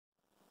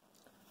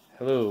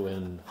Hello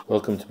and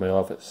welcome to my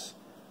office.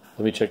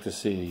 Let me check to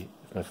see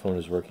if my phone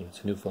is working. It's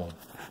a new phone.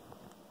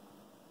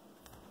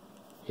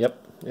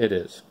 Yep, it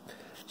is.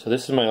 So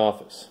this is my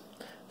office.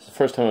 It's the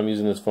first time I'm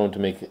using this phone to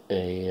make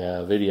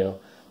a video,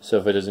 so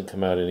if it doesn't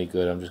come out any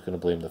good, I'm just going to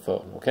blame the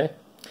phone, okay?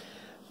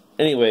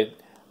 Anyway,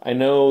 I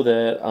know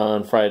that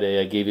on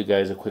Friday I gave you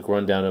guys a quick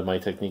rundown of my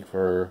technique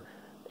for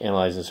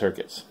analyzing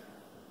circuits.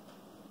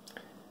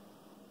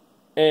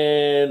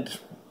 And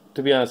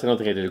to be honest, I don't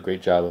think I did a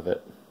great job of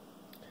it.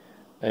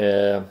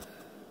 Oh,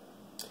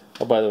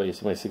 by the way, you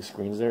see my 6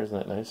 screens there? Isn't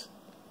that nice?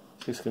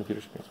 6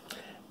 computer screens.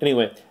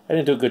 Anyway, I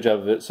didn't do a good job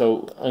of it,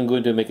 so I'm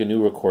going to make a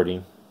new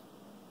recording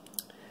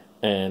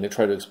and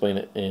try to explain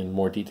it in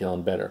more detail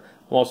and better.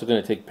 I'm also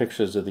going to take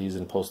pictures of these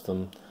and post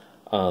them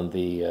on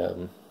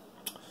the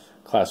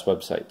class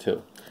website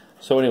too.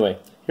 So anyway,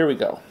 here we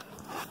go.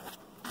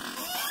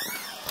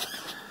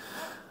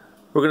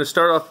 We're going to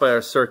start off by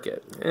our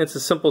circuit. And it's a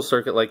simple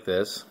circuit like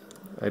this.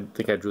 I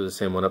think I drew the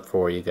same one up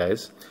for you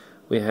guys.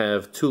 We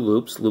have 2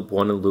 loops, loop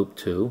 1 and loop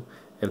 2,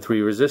 and 3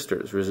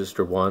 resistors,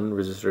 resistor 1,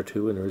 resistor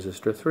 2, and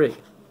resistor 3.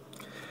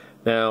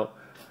 Now,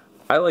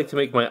 I like to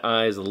make my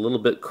eyes a little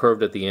bit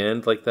curved at the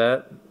end like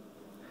that,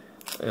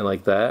 and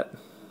like that,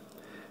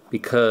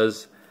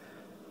 because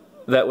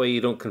that way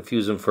you don't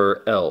confuse them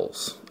for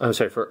L's. I'm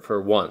sorry,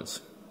 for ones.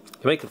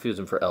 You might confuse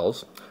them for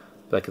L's,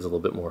 but that gets a little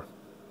bit more,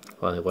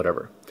 well,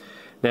 whatever.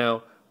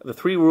 Now, the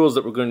 3 rules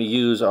that we're going to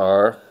use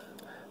are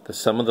the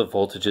sum of the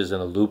voltages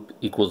in a loop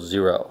equals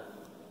 0.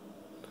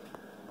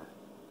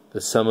 The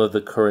sum of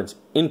the currents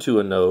into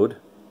a node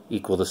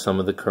equal the sum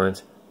of the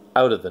currents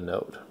out of the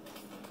node.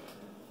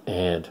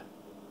 And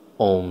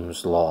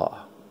Ohm's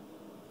law.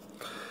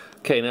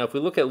 Okay, now if we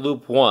look at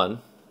loop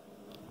 1,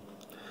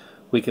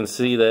 we can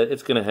see that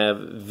it's going to have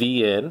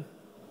Vn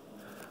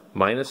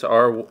minus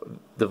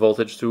the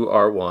voltage through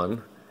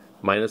R1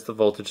 minus the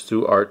voltage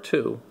through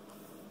R2.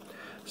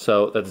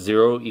 So that's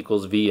 0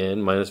 equals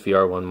Vn minus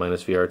VR1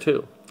 minus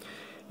VR2.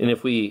 And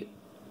if we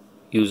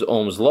use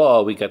Ohm's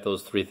law, we get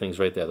those 3 things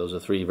right there. Those are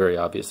 3 very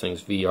obvious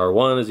things.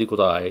 VR1 is equal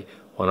to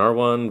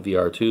I1R1,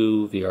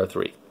 VR2,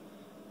 VR3.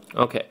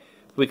 Okay,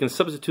 we can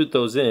substitute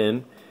those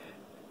in,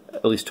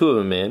 at least 2 of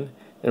them in,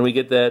 and we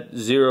get that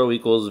 0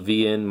 equals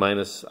Vn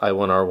minus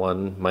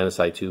I1R1 minus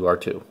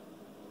I2R2.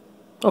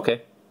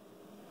 Okay,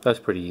 that's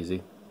pretty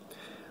easy.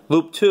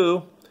 Loop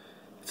 2,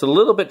 it's a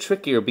little bit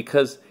trickier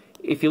because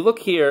if you look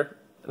here,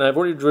 and I've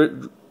already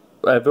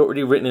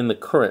written in the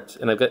currents,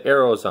 and I've got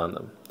arrows on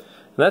them.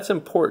 And that's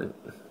important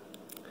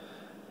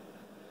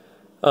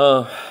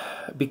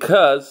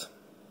because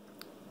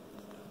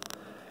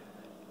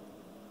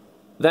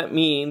that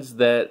means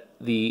that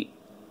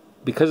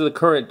because of the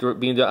current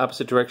being the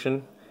opposite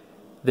direction,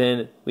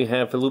 then we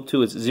have for loop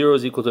 2 it's 0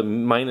 is equal to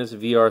minus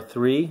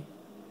VR3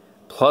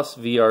 plus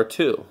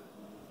VR2.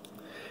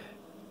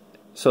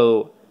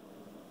 So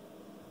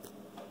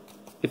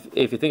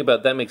if you think about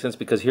it, that makes sense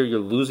because here you're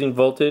losing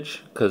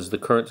voltage because the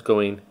current's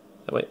going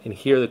that way, and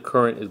here the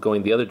current is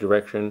going the other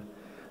direction.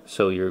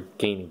 So you're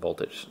gaining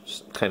voltage,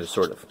 kind of,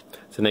 sort of.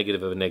 It's a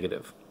negative of a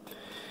negative.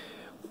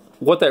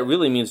 What that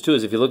really means too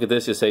is if you look at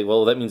this, you say,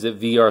 well, that means that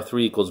VR3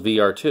 equals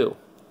VR2.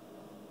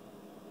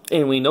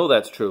 And we know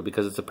that's true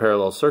because it's a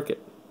parallel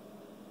circuit.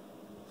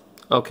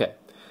 Okay.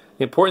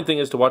 The important thing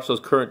is to watch those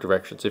current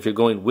directions. If you're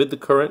going with the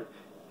current,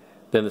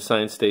 then the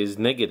sign stays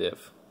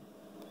negative.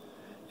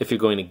 If you're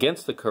going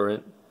against the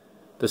current,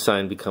 the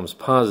sign becomes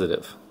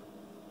positive.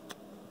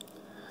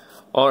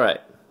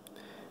 Alright.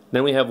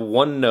 Then we have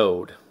one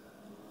node.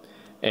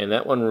 And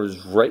that one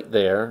was right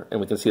there, and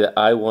we can see that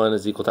I1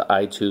 is equal to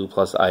I2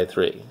 plus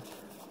I3.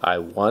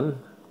 I1,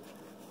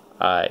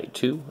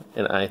 I2,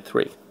 and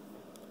I3. I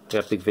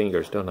got big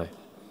fingers, don't I?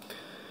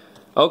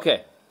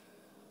 Okay.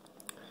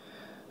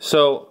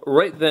 So,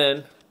 right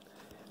then,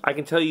 I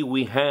can tell you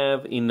we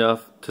have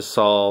enough to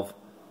solve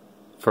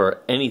for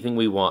anything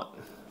we want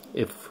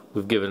if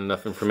we've given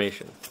enough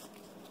information.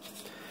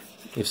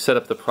 We've set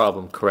up the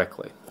problem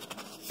correctly.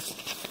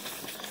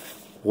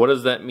 What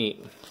does that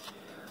mean?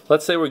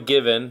 Let's say we're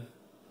given,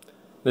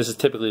 this is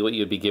typically what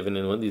you'd be given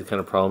in these kind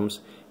of problems,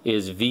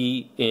 is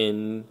V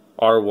in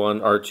R1,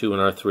 R2,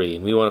 and R3.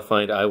 And we want to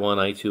find I1,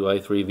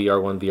 I2, I3,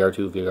 VR1,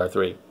 VR2,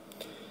 VR3.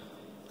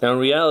 Now in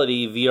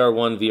reality,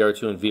 VR1,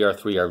 VR2, and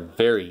VR3 are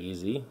very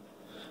easy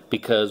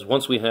because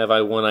once we have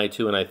I1,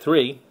 I2, and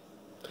I3,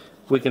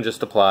 we can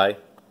just apply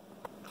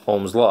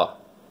Ohm's law.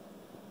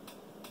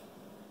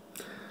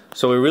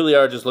 So we really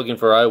are just looking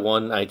for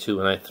I1, I2,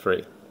 and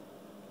I3.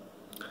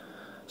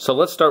 So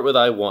let's start with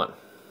I1.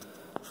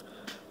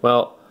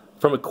 Well,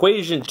 from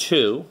equation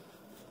 2,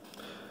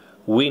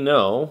 we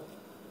know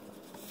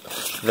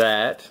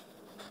that,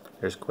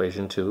 here's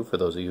equation 2 for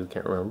those of you who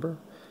can't remember.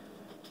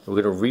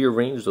 We're going to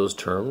rearrange those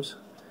terms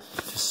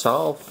to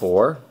solve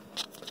for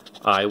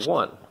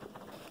I1.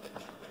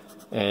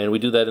 And we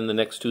do that in the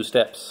next 2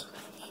 steps,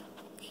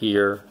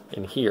 here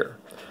and here.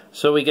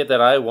 So we get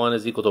that I1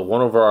 is equal to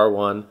 1 over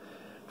R1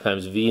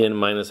 times Vn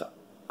minus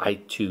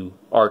I2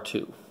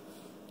 R2.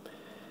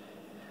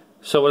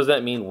 So what does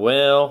that mean?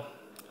 Well,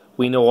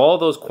 we know all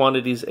those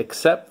quantities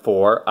except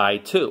for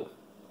I2.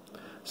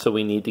 So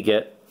we need to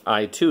get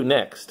I2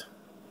 next.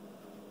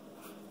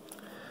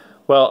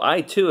 Well,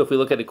 I2, if we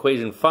look at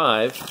equation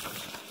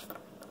 5,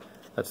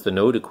 that's the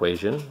node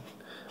equation,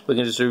 we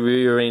can just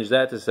rearrange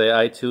that to say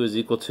I2 is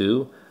equal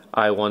to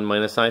I1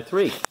 minus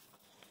I3.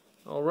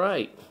 All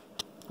right.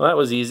 Well, that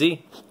was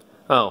easy.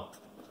 Oh,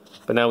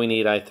 but now we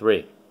need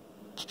I3.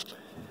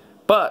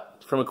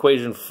 But from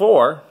equation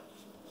 4,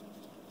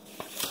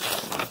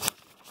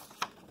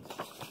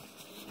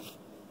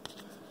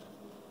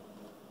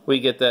 we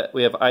get that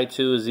we have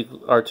I2 is equal,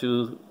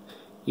 R2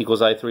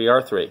 equals I3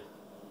 R3.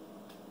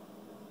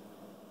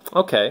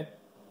 Okay.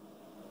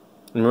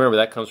 And remember,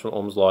 that comes from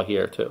Ohm's law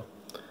here, too.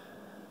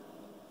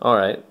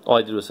 Alright, all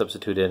I did was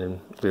substitute in and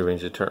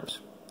rearrange the terms.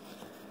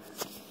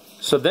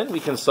 So then we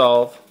can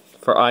solve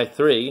for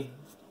I3.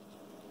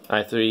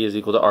 I3 is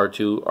equal to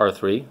R2,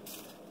 R3.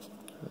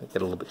 I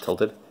get a little bit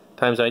tilted.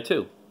 Times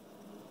I2.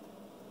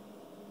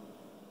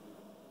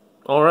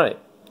 Alright.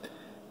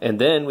 And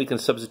then we can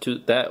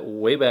substitute that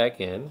way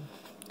back in,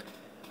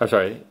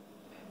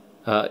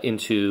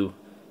 into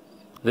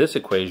this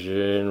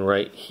equation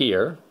right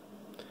here.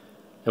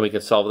 And we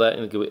can solve that,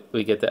 and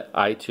we get that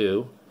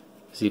I2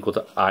 is equal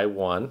to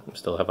I1, we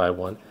still have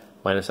I1,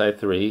 minus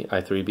I3.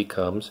 I3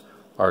 becomes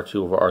R2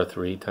 over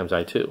R3 times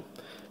I2.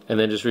 And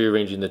then just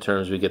rearranging the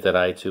terms, we get that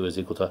I2 is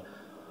equal to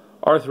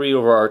R3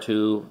 over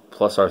R2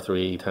 plus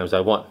R3 times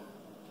I1.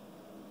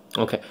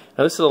 Okay,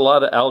 now this is a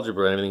lot of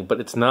algebra and everything, but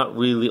it's not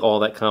really all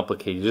that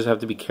complicated. You just have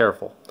to be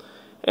careful.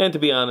 And to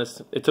be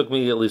honest, it took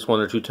me at least 1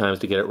 or 2 times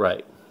to get it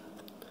right,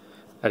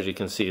 as you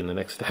can see in the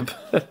next step.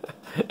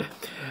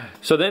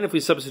 So then if we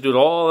substitute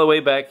all the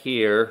way back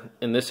here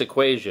in this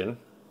equation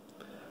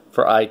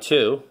for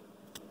I2,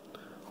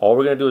 all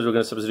we're going to do is we're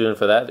going to substitute in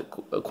for that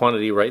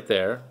quantity right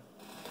there.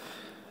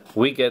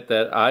 We get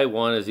that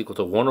I1 is equal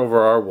to 1 over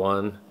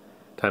R1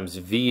 times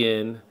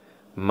Vn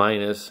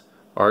minus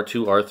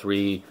R2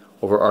 R3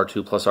 over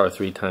R2 plus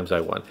R3 times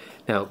I1.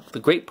 Now, the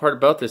great part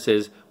about this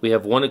is we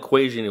have one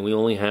equation and we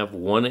only have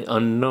one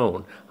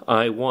unknown,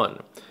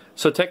 I1.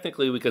 So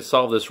technically we could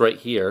solve this right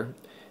here,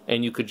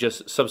 and you could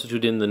just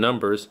substitute in the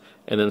numbers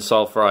and then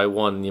solve for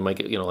I1, and you might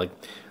get, like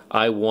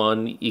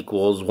I1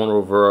 equals 1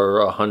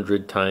 over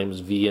 100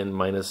 times Vn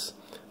minus,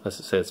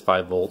 let's say it's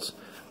 5 volts,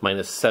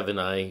 minus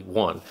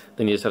 7I1.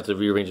 Then you just have to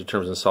rearrange the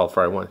terms and solve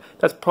for I1.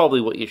 That's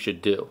probably what you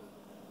should do,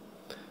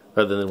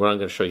 rather than what I'm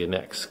going to show you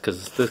next,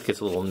 because this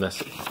gets a little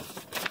messy.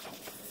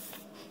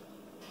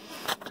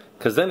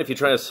 Because then if you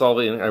try to solve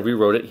it, and I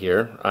rewrote it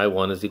here,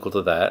 I1 is equal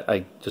to that.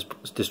 I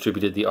just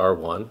distributed the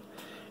R1.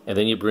 And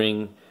then you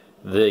bring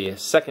the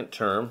second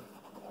term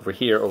over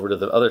here over to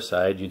the other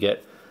side. You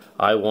get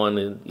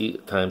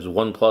I1 times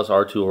 1 plus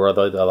R2 or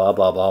blah, blah,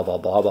 blah, blah, blah,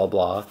 blah, blah,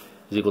 blah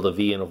is equal to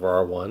Vn over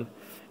R1.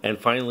 And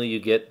finally you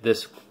get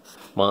this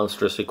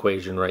monstrous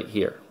equation right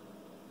here.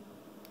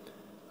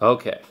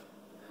 Okay,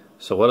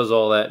 so what does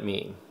all that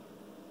mean?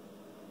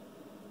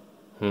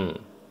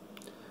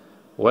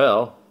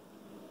 Well,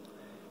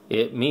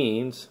 it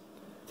means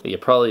that you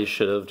probably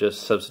should have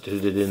just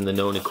substituted in the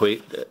known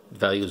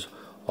values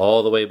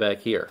all the way back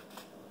here.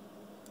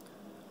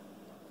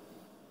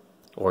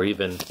 Or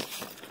even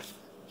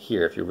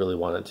here if you really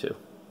wanted to.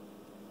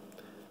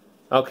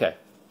 Okay,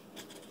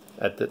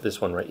 at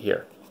this one right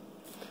here.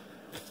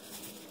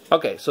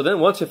 Okay, so then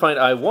once you find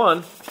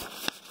I1,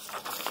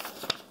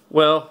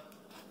 well,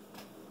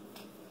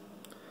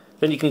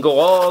 then you can go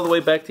all the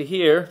way back to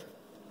here.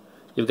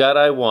 You've got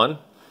I1,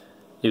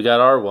 you've got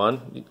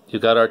R1,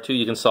 you've got R2,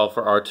 you can solve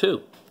for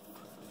R2.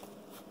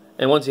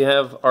 And once you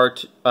have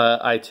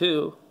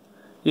I2,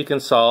 you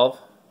can solve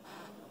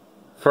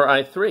for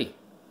I3.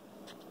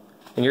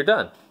 And you're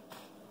done.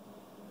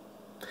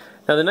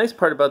 Now the nice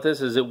part about this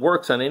is it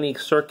works on any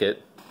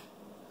circuit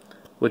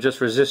with just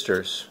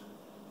resistors.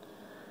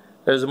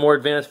 There's a more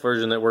advanced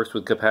version that works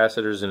with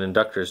capacitors and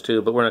inductors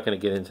too, but we're not going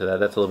to get into that.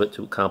 That's a little bit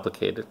too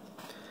complicated.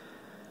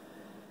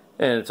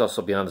 And it's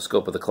also beyond the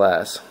scope of the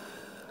class.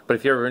 But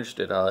if you're ever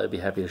interested, I'd be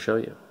happy to show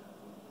you.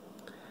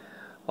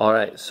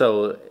 Alright,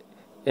 so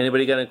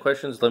anybody got any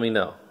questions? Let me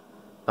know.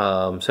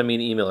 Send me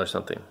an email or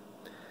something.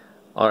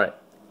 Alright,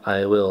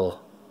 I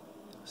will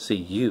see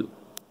you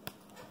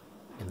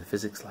in the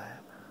physics lab.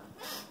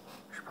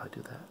 I should probably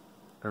do that.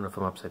 I don't know if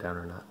I'm upside down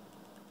or not.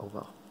 Oh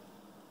well.